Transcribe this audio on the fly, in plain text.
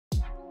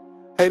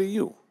Hey to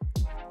you.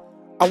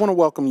 I want to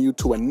welcome you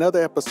to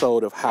another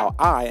episode of How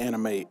I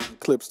Animate in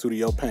Clip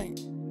Studio Paint.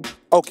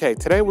 Okay,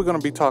 today we're going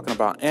to be talking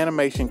about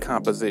animation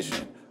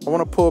composition. I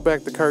want to pull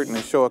back the curtain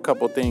and show a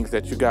couple things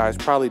that you guys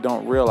probably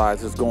don't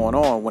realize is going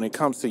on when it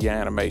comes to your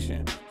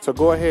animation. So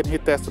go ahead and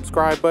hit that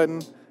subscribe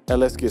button and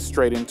let's get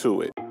straight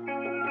into it.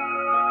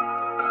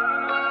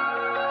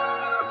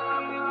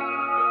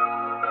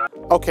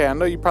 Okay, I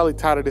know you're probably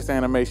tired of this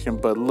animation,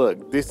 but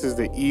look, this is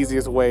the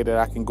easiest way that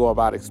I can go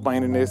about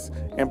explaining this,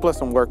 and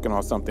plus I'm working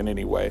on something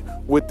anyway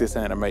with this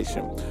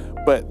animation.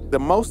 But the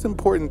most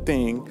important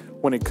thing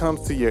when it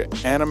comes to your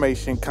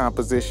animation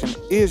composition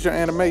is your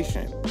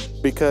animation,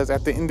 because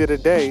at the end of the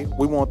day,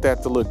 we want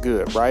that to look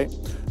good, right?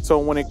 So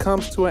when it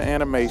comes to an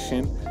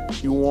animation,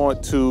 you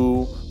want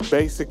to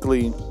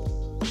basically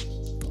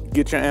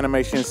get your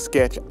animation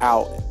sketch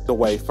out the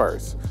way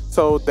first.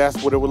 So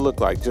that's what it would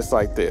look like, just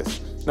like this.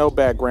 No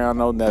background,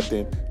 no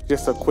nothing,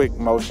 just a quick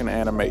motion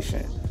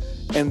animation.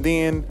 And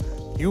then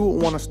you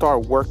want to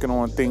start working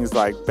on things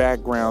like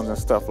backgrounds and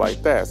stuff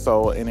like that.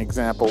 So an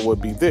example would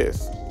be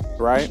this,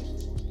 right?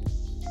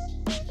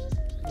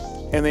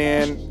 And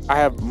then I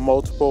have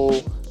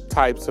multiple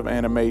types of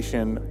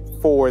animation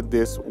for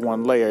this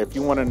one layer. If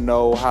you want to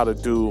know how to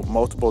do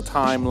multiple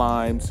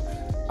timelines,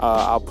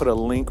 I'll put a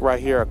link right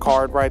here, a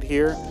card right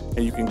here,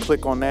 and you can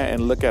click on that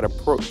and look at a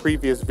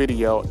previous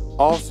video.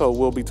 Also,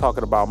 we'll be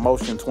talking about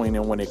motion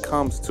tweening when it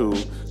comes to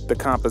the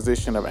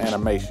composition of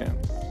animation.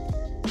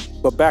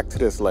 But back to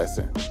this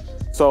lesson.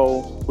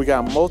 So we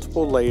got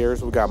multiple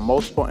layers, we got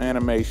multiple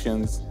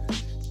animations,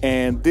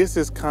 and this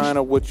is kind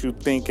of what you're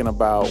thinking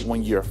about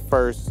when you're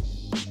first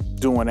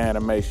doing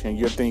animation.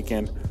 You're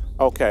thinking,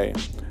 okay,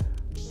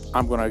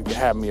 I'm gonna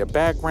have me a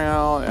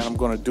background and I'm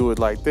gonna do it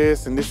like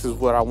this, and this is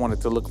what I want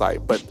it to look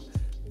like. But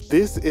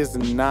this is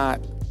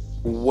not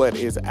what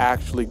is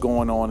actually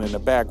going on in the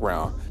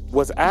background.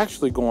 What's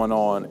actually going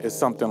on is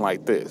something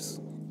like this.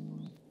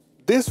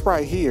 This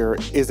right here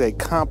is a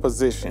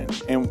composition.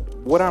 And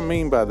what I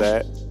mean by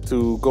that,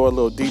 to go a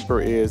little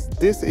deeper, is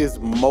this is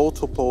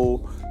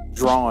multiple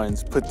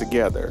drawings put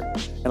together.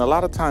 And a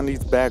lot of times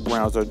these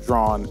backgrounds are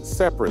drawn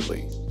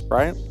separately,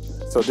 right?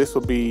 So this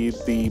would be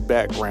the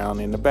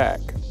background in the back,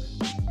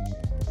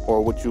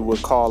 or what you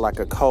would call like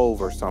a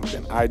cove or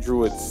something. I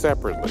drew it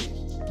separately.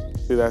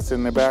 See, that's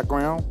in the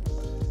background.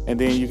 And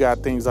then you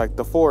got things like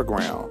the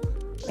foreground,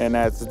 and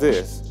that's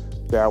this.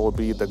 That would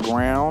be the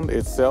ground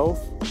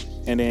itself,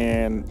 and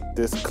then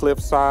this clip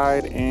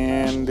side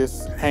and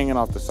this hanging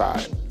off the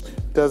side.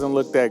 Doesn't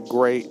look that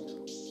great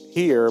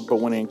here, but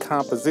when in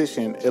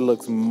composition, it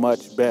looks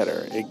much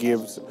better. It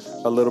gives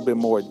a little bit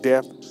more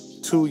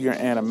depth to your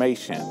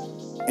animation.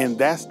 And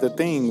that's the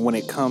thing when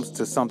it comes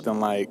to something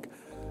like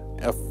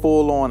a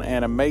full-on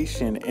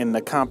animation and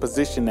the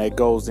composition that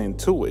goes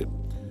into it.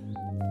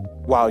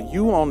 While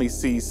you only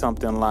see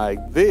something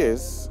like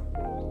this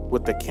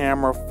with the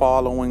camera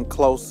following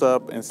close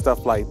up and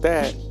stuff like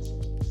that,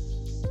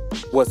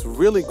 what's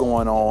really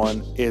going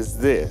on is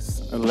this.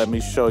 And let me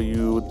show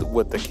you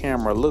what the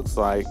camera looks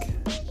like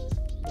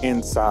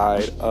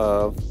inside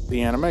of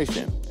the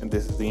animation. And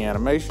this is the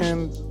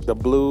animation. The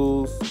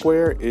blue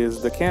square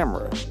is the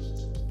camera.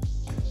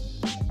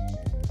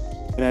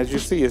 And as you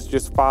see, it's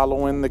just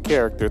following the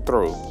character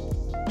through,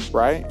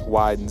 right?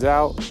 Widens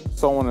out,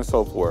 so on and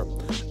so forth.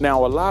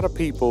 Now, a lot of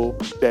people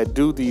that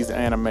do these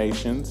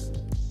animations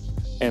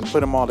and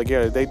put them all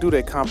together, they do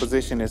their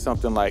composition in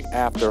something like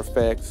After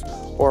Effects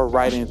or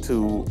right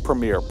into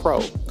Premiere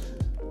Pro.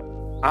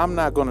 I'm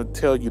not going to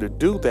tell you to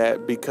do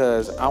that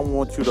because I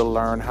want you to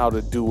learn how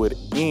to do it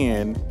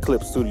in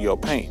Clip Studio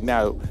Paint.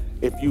 Now,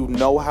 if you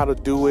know how to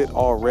do it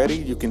already,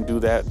 you can do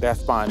that.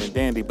 That's fine and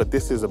dandy, but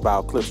this is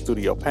about Clip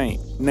Studio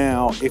Paint.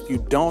 Now, if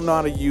you don't know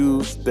how to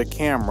use the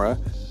camera,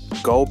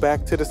 go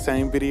back to the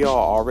same video I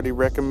already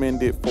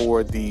recommended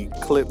for the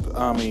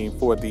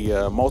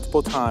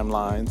multiple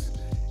timelines.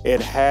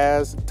 It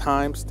has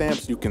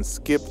timestamps. You can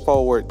skip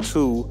forward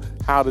to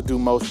how to do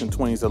motion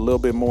tweens a little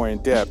bit more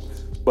in depth,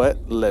 but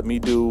let me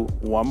do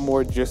one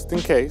more just in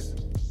case.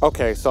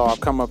 Okay, so I'll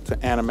come up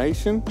to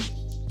animation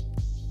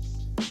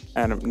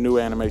and a new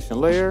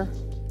animation layer,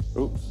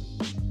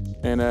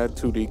 and a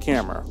 2D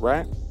camera,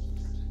 right?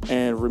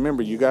 And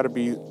remember, you gotta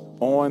be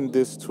on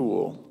this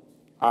tool,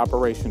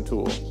 operation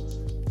tool.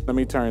 Let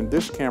me turn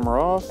this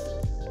camera off.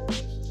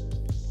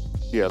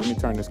 Yeah, let me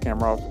turn this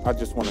camera off. I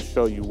just want to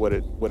show you what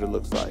it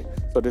looks like.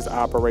 So this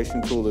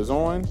operation tool is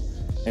on,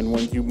 and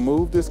when you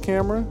move this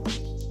camera,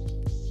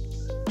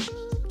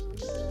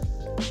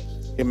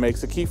 it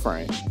makes a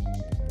keyframe.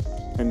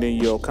 And then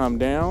you'll come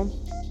down,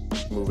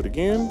 move it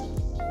again,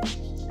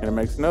 and it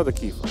makes another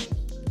keyframe.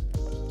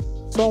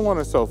 So on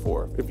and so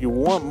forth. If you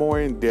want more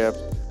in depth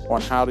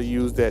on how to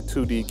use that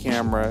 2D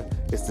camera,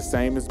 it's the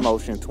same as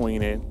motion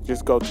tweening.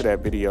 Just go to that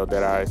video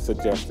that I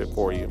suggested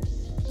for you.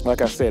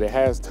 Like I said, it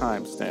has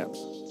timestamps.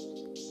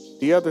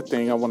 The other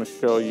thing I want to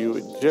show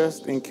you,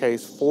 just in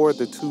case for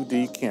the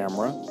 2D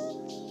camera,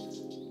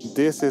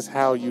 this is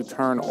how you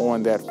turn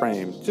on that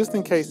frame. Just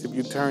in case if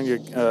you turn your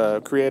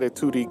create a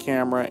 2D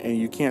camera and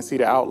you can't see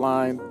the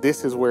outline,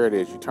 this is where it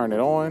is. You turn it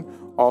on.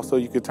 Also,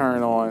 you could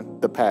turn on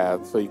the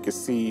path so you can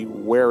see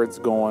where it's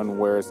going,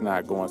 where it's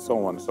not going,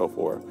 so on and so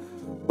forth.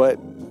 But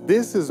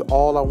this is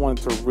all I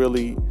wanted to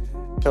really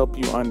help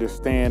you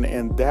understand,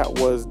 and that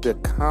was the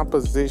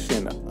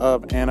composition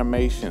of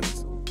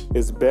animations.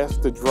 It's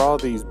best to draw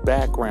these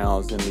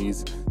backgrounds and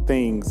these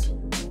things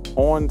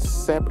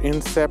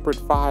in separate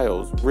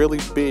files, really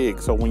big,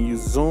 so when you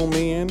zoom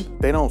in,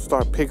 they don't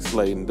start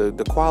pixelating,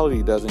 the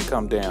quality doesn't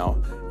come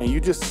down, and you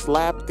just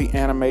slap the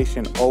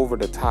animation over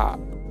the top.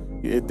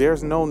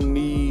 There's no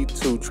need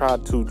to try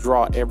to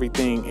draw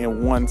everything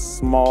in one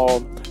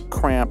small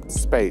cramped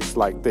space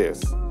like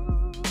this.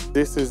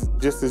 This is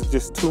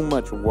just too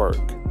much work.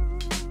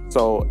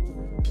 So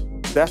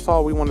that's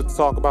all we wanted to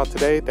talk about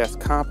today. That's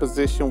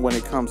composition when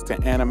it comes to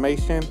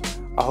animation.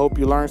 I hope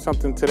you learned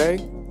something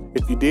today.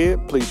 If you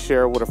did, please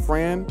share it with a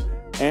friend.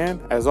 And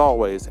as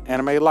always,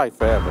 animate life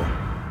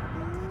forever.